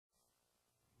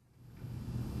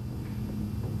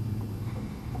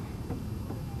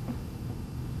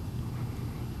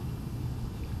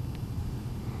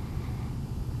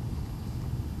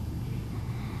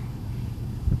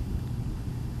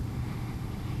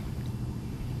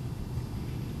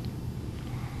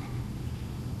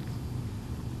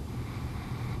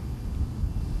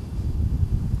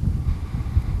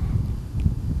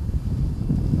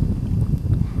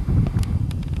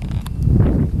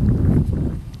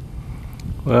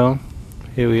Well,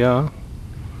 here we are,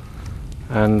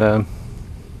 and the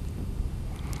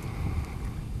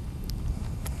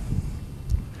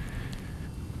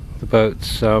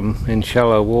boat's in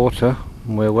shallow water,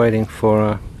 and we're waiting for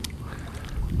a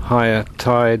higher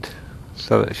tide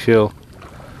so that she'll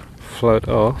float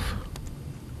off.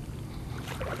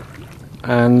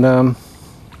 And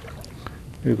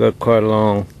we've got quite a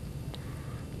long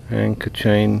anchor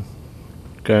chain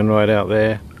going right out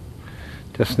there.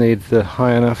 Just needs the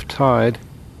high enough tide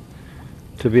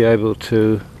to be able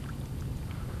to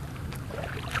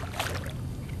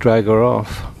drag her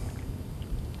off.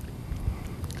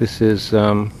 This is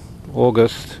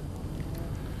August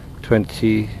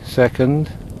 22nd,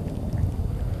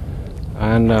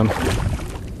 and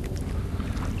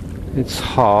it's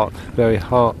hot, very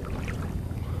hot,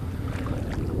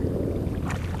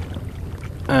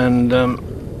 and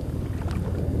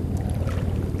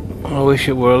I wish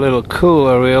it were a little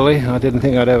cooler, really. I didn't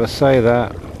think I'd ever say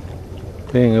that,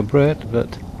 being a Brit,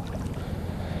 but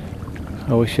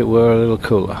I wish it were a little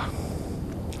cooler.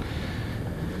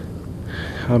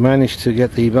 I managed to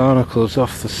get the barnacles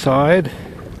off the side,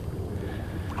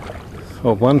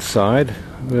 or one side.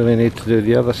 Really need to do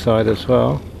the other side as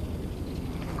well,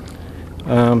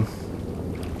 and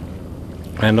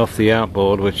off the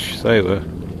outboard, which they were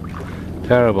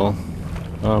terrible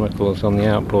barnacles on the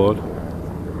outboard.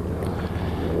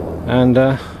 And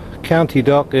county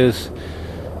dock is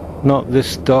not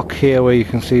this dock here where you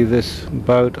can see this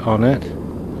boat on it,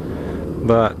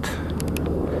 but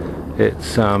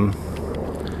it's the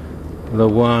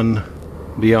one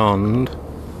beyond.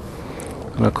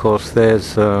 And of course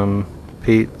there's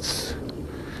Pete's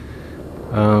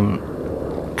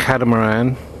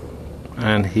catamaran,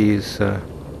 and he's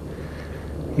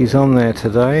on there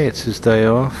today. It's his day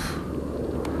off.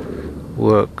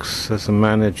 Works as a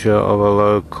manager of a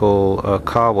local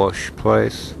car wash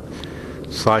place.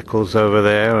 Cycles over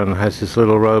there and has his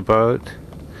little rowboat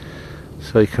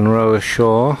so he can row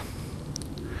ashore.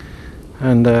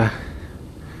 And I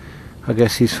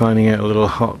guess he's finding it a little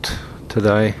hot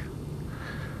today,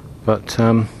 but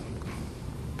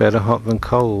better hot than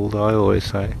cold, I always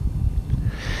say.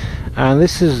 And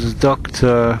this is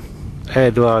Dr.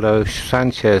 Eduardo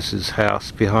Sanchez's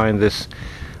house behind this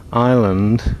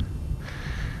island,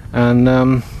 and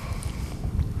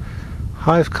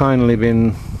I've kindly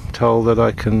been told that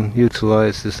I can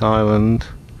utilize this island.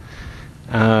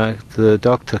 The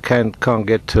doctor can't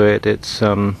get to it. It's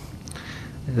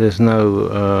there's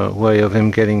no way of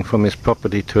him getting from his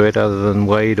property to it other than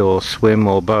wade or swim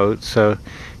or boat, so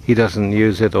he doesn't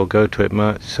use it or go to it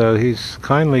much. So he's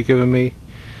kindly given me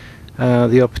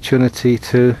the opportunity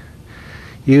to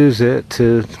use it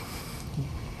to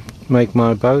make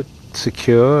my boat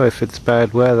secure if it's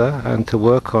bad weather, and to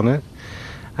work on it,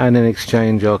 and in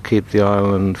exchange I'll keep the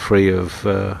island free of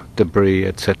debris,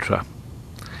 etc.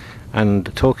 And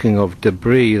talking of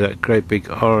debris, that great big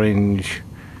orange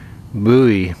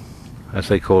buoy, as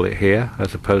they call it here,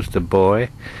 as opposed to buoy,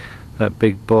 that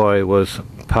big buoy was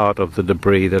part of the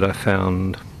debris that I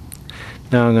found.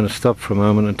 Now I'm going to stop for a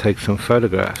moment and take some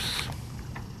photographs.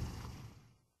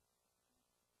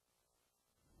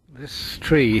 This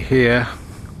tree here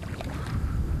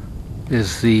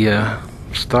is the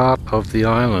start of the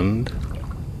island,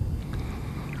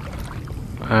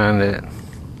 and it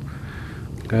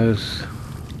goes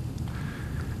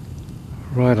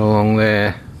right along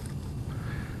there,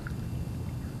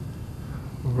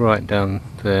 right down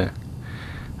there,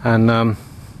 and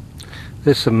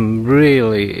there's some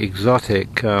really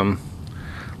exotic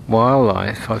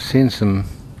wildlife. I've seen some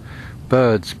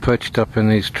birds perched up in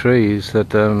these trees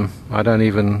that I don't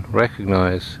even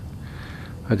recognize.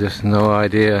 I just have no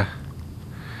idea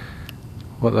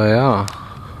what they are.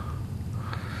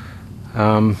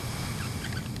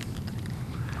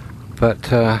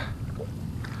 But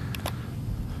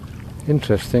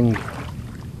interesting.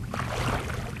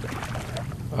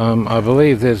 I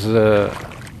believe there's the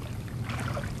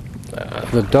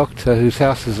doctor whose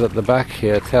house is at the back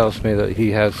here tells me that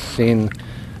he has seen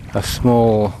a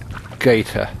small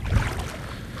gator,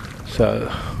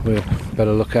 so we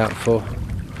better look out for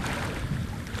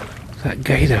that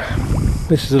gator.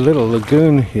 This is a little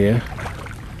lagoon here.